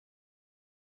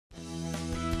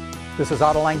This is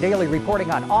Autoline Daily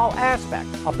reporting on all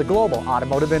aspects of the global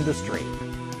automotive industry.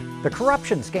 The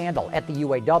corruption scandal at the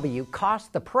UAW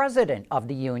cost the president of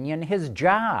the union his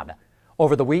job.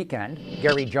 Over the weekend,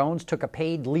 Gary Jones took a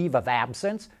paid leave of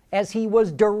absence as he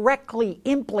was directly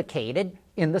implicated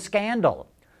in the scandal.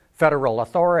 Federal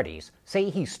authorities say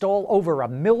he stole over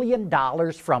 $1 million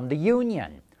from the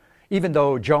union. Even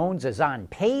though Jones is on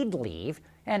paid leave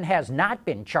and has not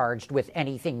been charged with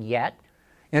anything yet,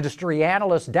 industry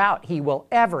analysts doubt he will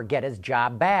ever get his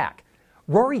job back.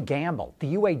 Rory Gamble,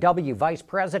 the UAW vice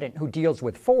president who deals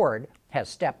with Ford, has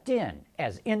stepped in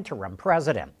as interim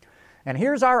president. And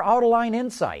here's our Autoline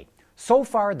insight. So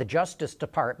far, the Justice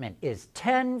Department is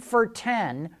 10 for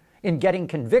 10 in getting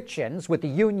convictions with the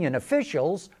union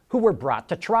officials who were brought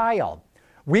to trial.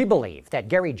 We believe that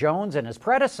Gary Jones and his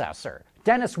predecessor,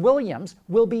 Dennis Williams,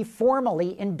 will be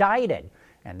formally indicted,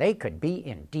 and they could be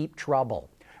in deep trouble.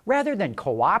 Rather than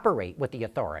cooperate with the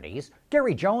authorities,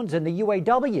 Gary Jones and the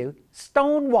UAW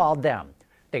stonewalled them.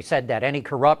 They said that any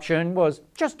corruption was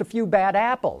just a few bad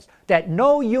apples, that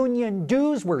no union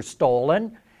dues were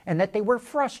stolen, and that they were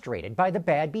frustrated by the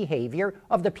bad behavior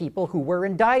of the people who were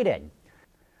indicted.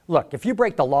 Look, if you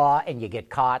break the law and you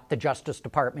get caught, the Justice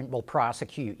Department will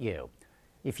prosecute you.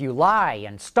 If you lie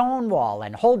and stonewall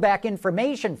and hold back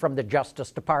information from the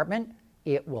Justice Department,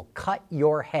 it will cut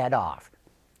your head off.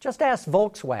 Just ask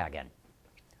Volkswagen.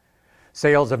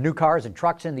 Sales of new cars and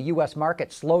trucks in the U.S.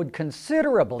 market slowed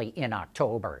considerably in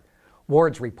October.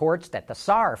 Wards reports that the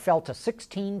SAAR fell to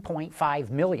 16.5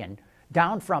 million,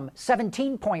 down from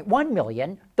 17.1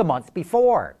 million the month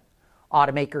before.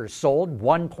 Automakers sold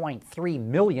 1.3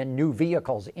 million new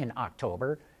vehicles in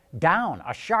October, down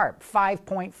a sharp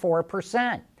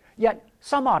 5.4%. Yet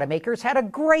some automakers had a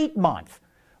great month.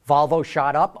 Volvo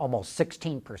shot up almost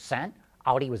 16%.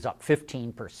 Audi was up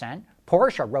 15%,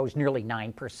 Porsche rose nearly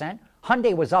 9%,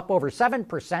 Hyundai was up over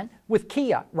 7%, with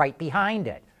Kia right behind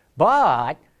it.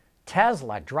 But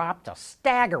Tesla dropped a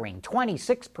staggering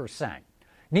 26%.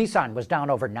 Nissan was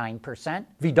down over 9%,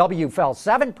 VW fell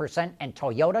 7%, and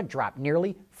Toyota dropped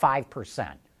nearly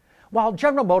 5%. While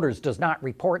General Motors does not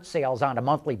report sales on a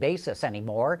monthly basis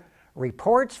anymore,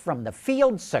 reports from the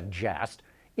field suggest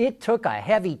it took a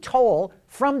heavy toll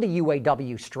from the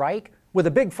UAW strike, with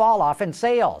a big fall off in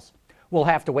sales. We'll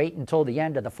have to wait until the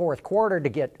end of the fourth quarter to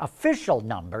get official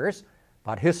numbers,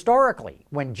 but historically,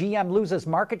 when GM loses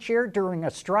market share during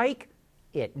a strike,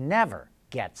 it never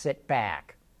gets it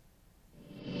back.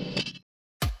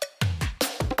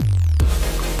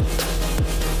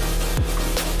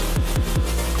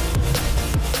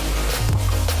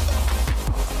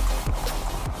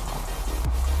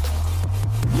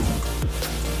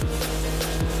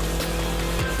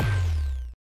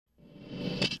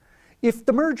 If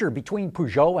the merger between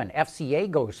Peugeot and FCA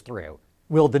goes through,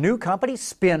 will the new company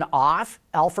spin off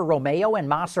Alfa Romeo and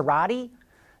Maserati?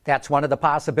 That's one of the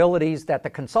possibilities that the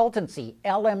consultancy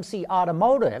LMC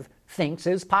Automotive thinks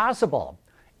is possible.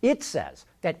 It says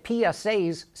that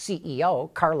PSA's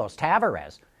CEO, Carlos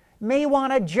Tavares, may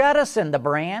want to jettison the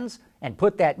brands and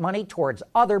put that money towards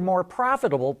other more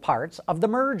profitable parts of the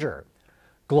merger.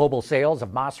 Global sales of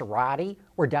Maserati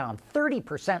were down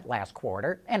 30% last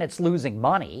quarter, and it's losing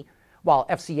money. While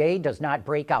FCA does not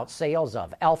break out sales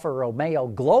of Alfa Romeo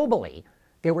globally,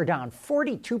 they were down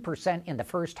 42% in the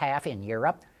first half in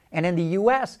Europe, and in the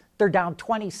U.S., they're down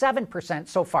 27%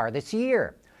 so far this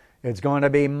year. It's going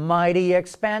to be mighty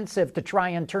expensive to try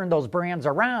and turn those brands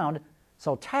around,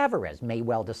 so Tavares may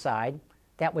well decide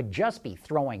that would just be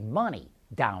throwing money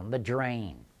down the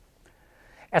drain.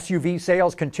 SUV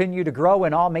sales continue to grow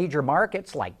in all major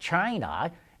markets like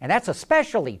China, and that's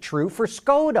especially true for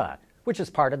Škoda, which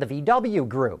is part of the VW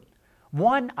group.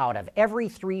 1 out of every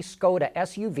 3 Škoda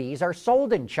SUVs are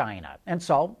sold in China, and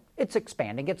so it's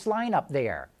expanding its lineup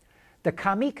there. The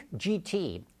Kamiq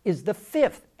GT is the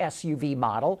 5th SUV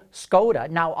model Škoda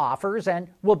now offers and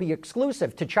will be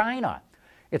exclusive to China.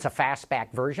 It's a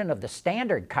fastback version of the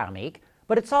standard Kamiq,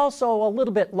 but it's also a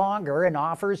little bit longer and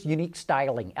offers unique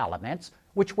styling elements,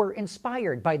 which were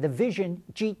inspired by the Vision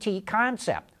GT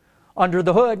concept. Under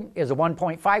the hood is a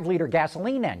 1.5-liter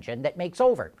gasoline engine that makes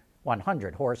over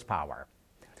 100 horsepower.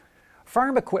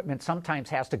 Farm equipment sometimes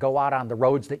has to go out on the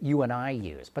roads that you and I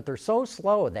use, but they're so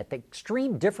slow that the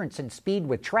extreme difference in speed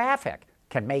with traffic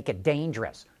can make it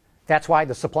dangerous. That's why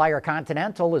the supplier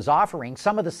Continental is offering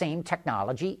some of the same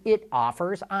technology it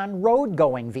offers on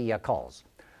road-going vehicles.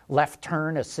 Left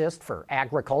turn assist for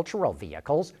agricultural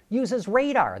vehicles uses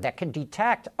radar that can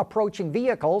detect approaching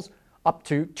vehicles up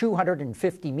to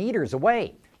 250 meters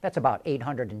away. That's about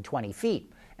 820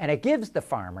 feet. And it gives the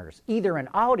farmers either an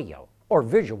audio or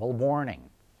visual warning.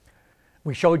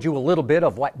 We showed you a little bit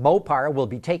of what Mopar will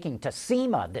be taking to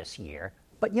SEMA this year,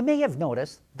 but you may have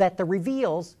noticed that the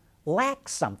reveals lack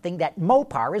something that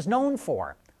Mopar is known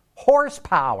for: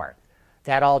 horsepower.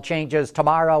 That all changes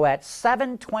tomorrow at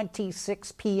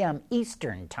 7:26 p.m.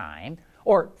 Eastern Time,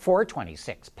 or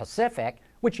 4:26 Pacific,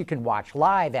 which you can watch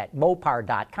live at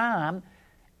Mopar.com.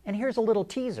 And here's a little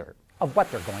teaser of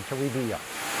what they're going to reveal.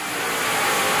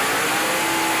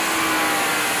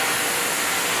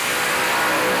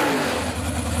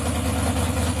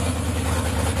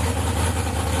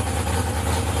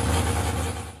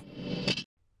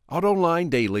 AutoLine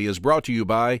Daily is brought to you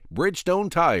by Bridgestone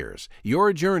Tires.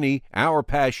 Your journey, our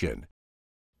passion.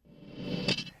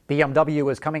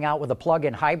 BMW is coming out with a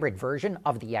plug-in hybrid version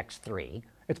of the X3.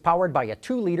 It's powered by a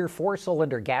 2-liter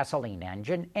 4-cylinder gasoline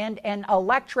engine and an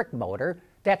electric motor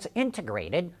that's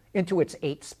integrated into its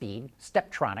 8-speed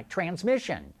Steptronic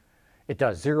transmission. It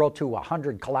does 0 to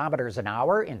 100 kilometers an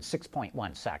hour in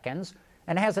 6.1 seconds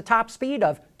and has a top speed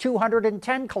of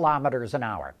 210 kilometers an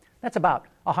hour. That's about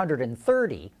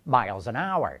 130 miles an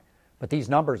hour. But these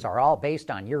numbers are all based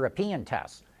on European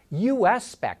tests. U.S.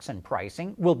 specs and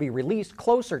pricing will be released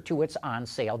closer to its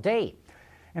on-sale date.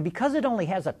 And because it only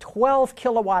has a 12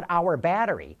 kilowatt-hour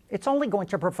battery, it's only going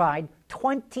to provide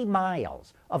 20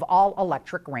 miles of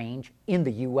all-electric range in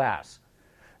the U.S.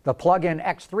 The plug-in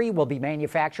X3 will be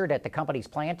manufactured at the company's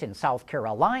plant in South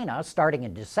Carolina starting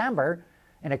in December,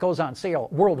 and it goes on sale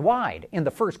worldwide in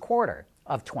the first quarter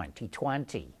of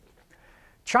 2020.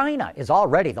 China is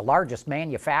already the largest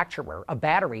manufacturer of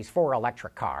batteries for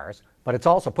electric cars, but it's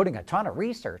also putting a ton of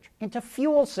research into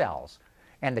fuel cells.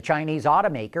 And the Chinese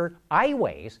automaker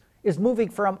Aiways is moving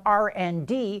from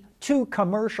R&D to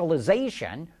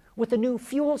commercialization with a new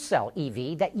fuel cell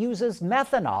EV that uses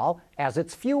methanol as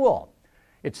its fuel.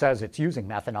 It says it's using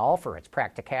methanol for its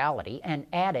practicality and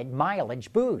added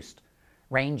mileage boost.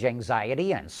 Range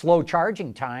anxiety and slow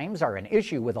charging times are an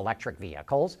issue with electric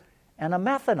vehicles, and a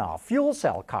methanol fuel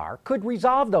cell car could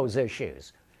resolve those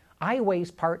issues.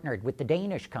 Aiways partnered with the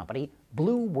Danish company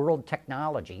Blue World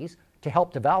Technologies to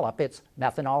help develop its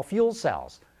methanol fuel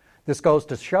cells. This goes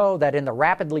to show that in the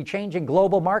rapidly changing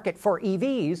global market for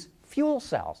EVs, fuel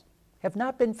cells have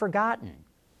not been forgotten.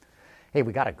 Hey,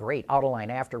 we got a great AutoLine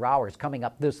After Hours coming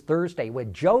up this Thursday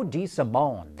with Joe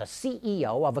DeSimone, the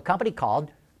CEO of a company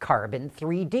called Carbon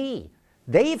 3D.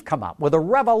 They've come up with a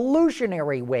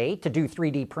revolutionary way to do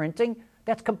 3D printing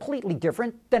that's completely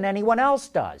different than anyone else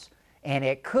does. And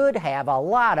it could have a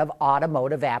lot of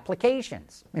automotive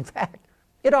applications. In fact,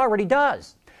 it already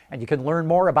does. And you can learn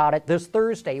more about it this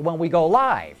Thursday when we go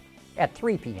live at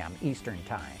 3 p.m. Eastern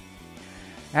Time.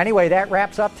 Anyway, that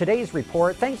wraps up today's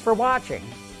report. Thanks for watching,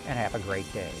 and have a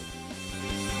great day.